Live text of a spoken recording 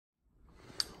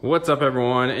What's up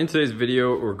everyone? In today's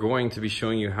video, we're going to be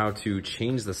showing you how to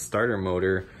change the starter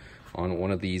motor on one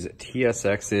of these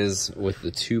TSXs with the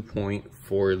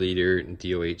 2.4 liter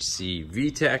DOHC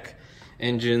VTEC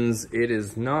engines. It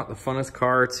is not the funnest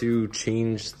car to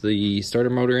change the starter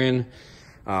motor in.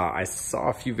 I saw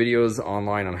a few videos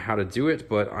online on how to do it,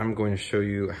 but I'm going to show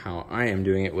you how I am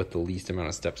doing it with the least amount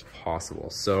of steps possible.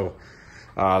 So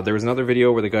there was another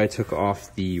video where the guy took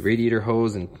off the radiator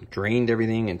hose and drained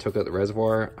everything and took out the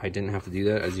reservoir. I didn't have to do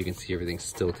that. As you can see, everything's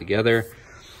still together.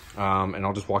 And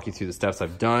I'll just walk you through the steps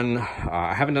I've done.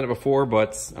 I haven't done it before,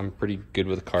 but I'm pretty good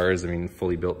with cars. I mean,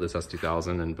 fully built this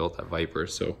S2000 and built that Viper.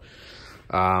 So,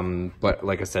 but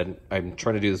like I said, I'm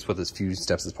trying to do this with as few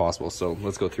steps as possible. So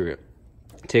let's go through it.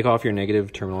 Take off your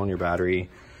negative terminal on your battery.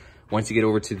 Once you get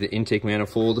over to the intake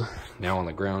manifold, now on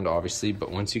the ground obviously, but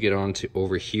once you get on to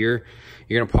over here,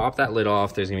 you're gonna pop that lid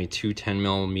off. There's gonna be two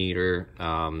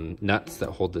 10mm nuts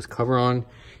that hold this cover on.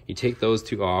 You take those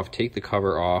two off, take the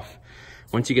cover off.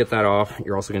 Once you get that off,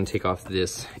 you're also gonna take off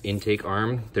this intake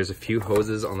arm. There's a few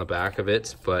hoses on the back of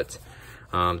it, but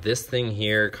this thing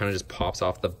here kind of just pops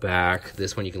off the back.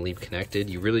 This one you can leave connected.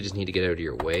 You really just need to get out of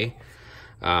your way.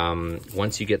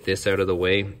 Once you get this out of the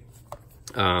way,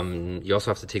 you also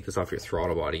have to take this off your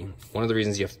throttle body. One of the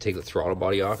reasons you have to take the throttle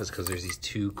body off is because there's these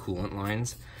two coolant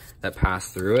lines that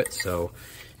pass through it. So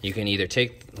you can either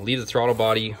leave the throttle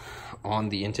body on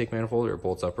the intake manifold, or it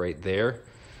bolts up right there,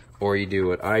 or you do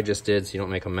what I just did so you don't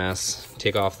make a mess.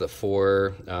 Take off the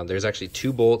there's actually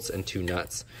two bolts and two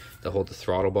nuts that hold the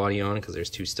throttle body on, because there's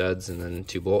two studs and then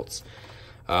two bolts.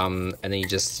 And then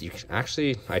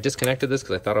I disconnected this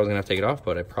because I thought I was gonna have to take it off,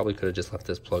 but I probably could have just left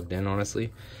this plugged in,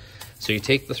 honestly. So you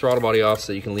take the throttle body off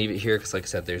so you can leave it here, because like I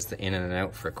said, there's the in and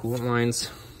out for coolant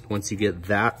lines. Once you get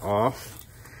that off,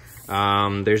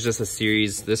 there's just a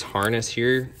series. This harness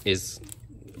here is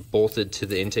bolted to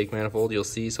the intake manifold, you'll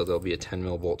see. So there'll be a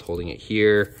 10mm bolt holding it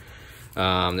here.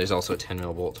 There's also a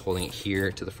 10mm bolt holding it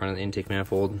here to the front of the intake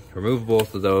manifold. Remove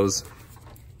both of those,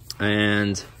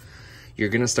 and you're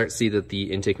gonna start to see that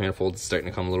the intake manifold is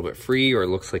starting to come a little bit free, or it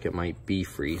looks like it might be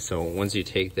free. So once you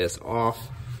take this off,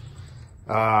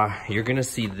 you're gonna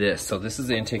see this. So this is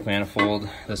the intake manifold.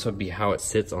 This would be how it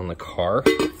sits on the car.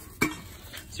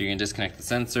 So you're gonna disconnect the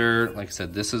sensor. Like I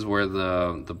said, this is where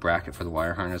the bracket for the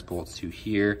wire harness bolts to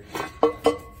here.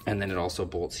 And then it also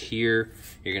bolts here.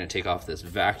 You're gonna take off this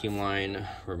vacuum line,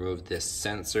 remove this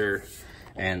sensor,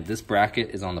 and this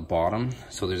bracket is on the bottom.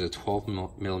 So there's a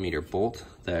 12mm bolt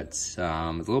that's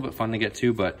a little bit fun to get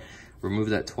to, but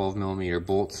remove that 12mm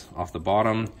bolt off the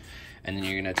bottom. And then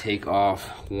you're gonna take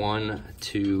off 1,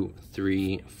 2,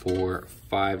 3, 4,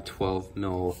 5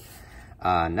 12mm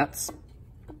nuts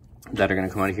that are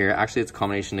gonna come out of here. Actually, it's a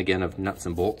combination again of nuts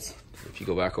and bolts. If you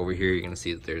go back over here, you're gonna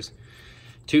see that there's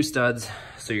two studs.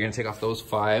 So you're gonna take off those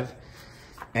 5,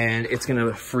 and it's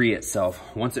gonna free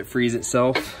itself. Once it frees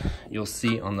itself, you'll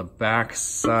see on the back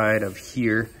side of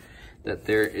here that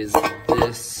there is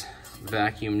this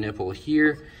vacuum nipple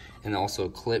here, and also a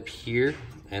clip here,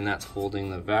 and that's holding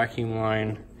the vacuum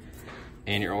line.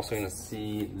 And you're also gonna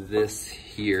see this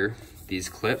here, these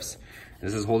clips.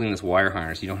 This is holding this wire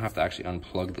harness. You don't have to actually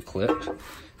unplug the clip,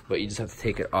 but you just have to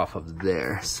take it off of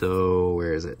there. So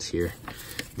where is it? Here,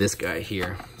 this guy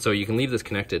here. So you can leave this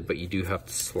connected, but you do have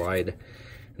to slide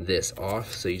this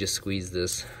off. So you just squeeze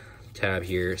this tab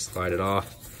here, slide it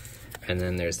off, and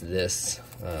then there's this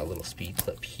little speed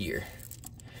clip here,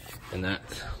 and that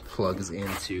plugs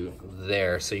into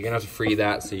there. So you're gonna have to free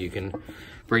that so you can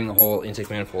bring the whole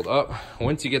intake manifold up.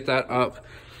 Once you get that up,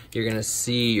 you're gonna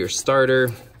see your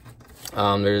starter.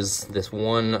 There's this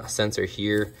one sensor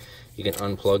here. You can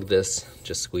unplug this,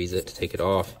 just squeeze it to take it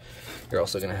off. You're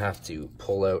also gonna have to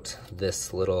pull out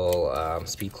this little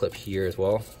speed clip here as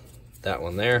well, that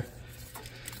one there.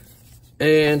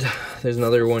 And there's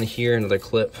another one here, another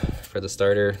clip for the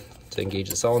starter to engage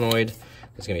the solenoid.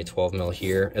 There's gonna be a 12mm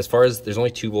here. As far as, there's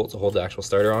only 2 bolts to hold the actual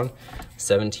starter on.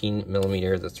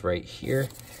 17mm that's right here.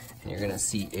 And you're gonna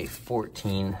see a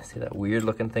 14, see that weird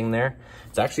looking thing there?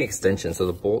 It's actually an extension, so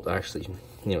the bolt actually,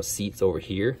 seats over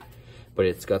here, but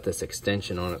it's got this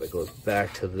extension on it that goes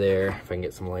back to there, if I can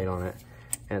get some light on it.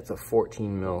 And it's a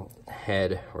 14mm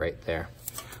head right there.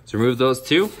 So remove those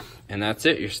 2, and that's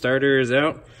it, your starter is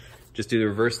out. Just do the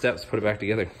reverse steps, put it back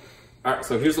together. All right,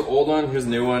 so here's the old one, here's the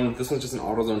new one. This one's just an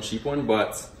AutoZone cheap one,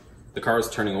 but the car is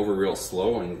turning over real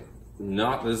slow, and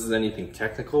this is anything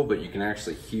technical, but you can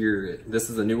actually hear it. This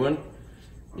is the new one.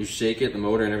 You shake it, the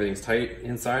motor and everything's tight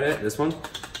inside it. This one,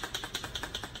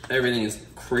 everything is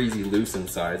crazy loose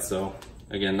inside. So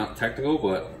again, not technical,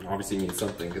 but obviously means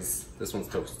something, because this one's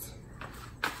toast.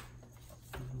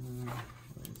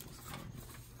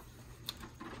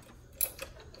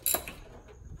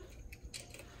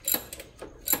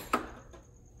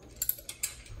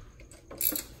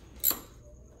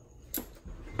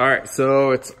 All right,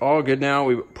 so it's all good now.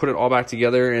 We put it all back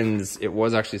together, and it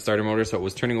was actually a starter motor, so it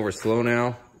was turning over slow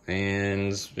now.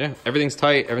 And yeah, everything's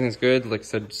tight, everything's good. Like I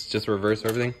said, just reverse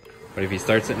everything. But if he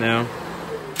starts it now,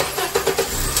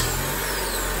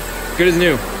 good as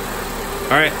new.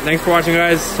 All right, thanks for watching,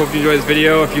 guys. Hope you enjoyed this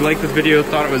video. If you liked this video,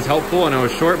 thought it was helpful, I know it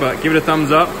was short, but give it a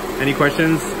thumbs up. Any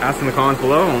questions, ask in the comments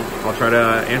below, and I'll try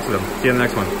to answer them. See you in the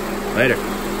next one.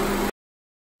 Later.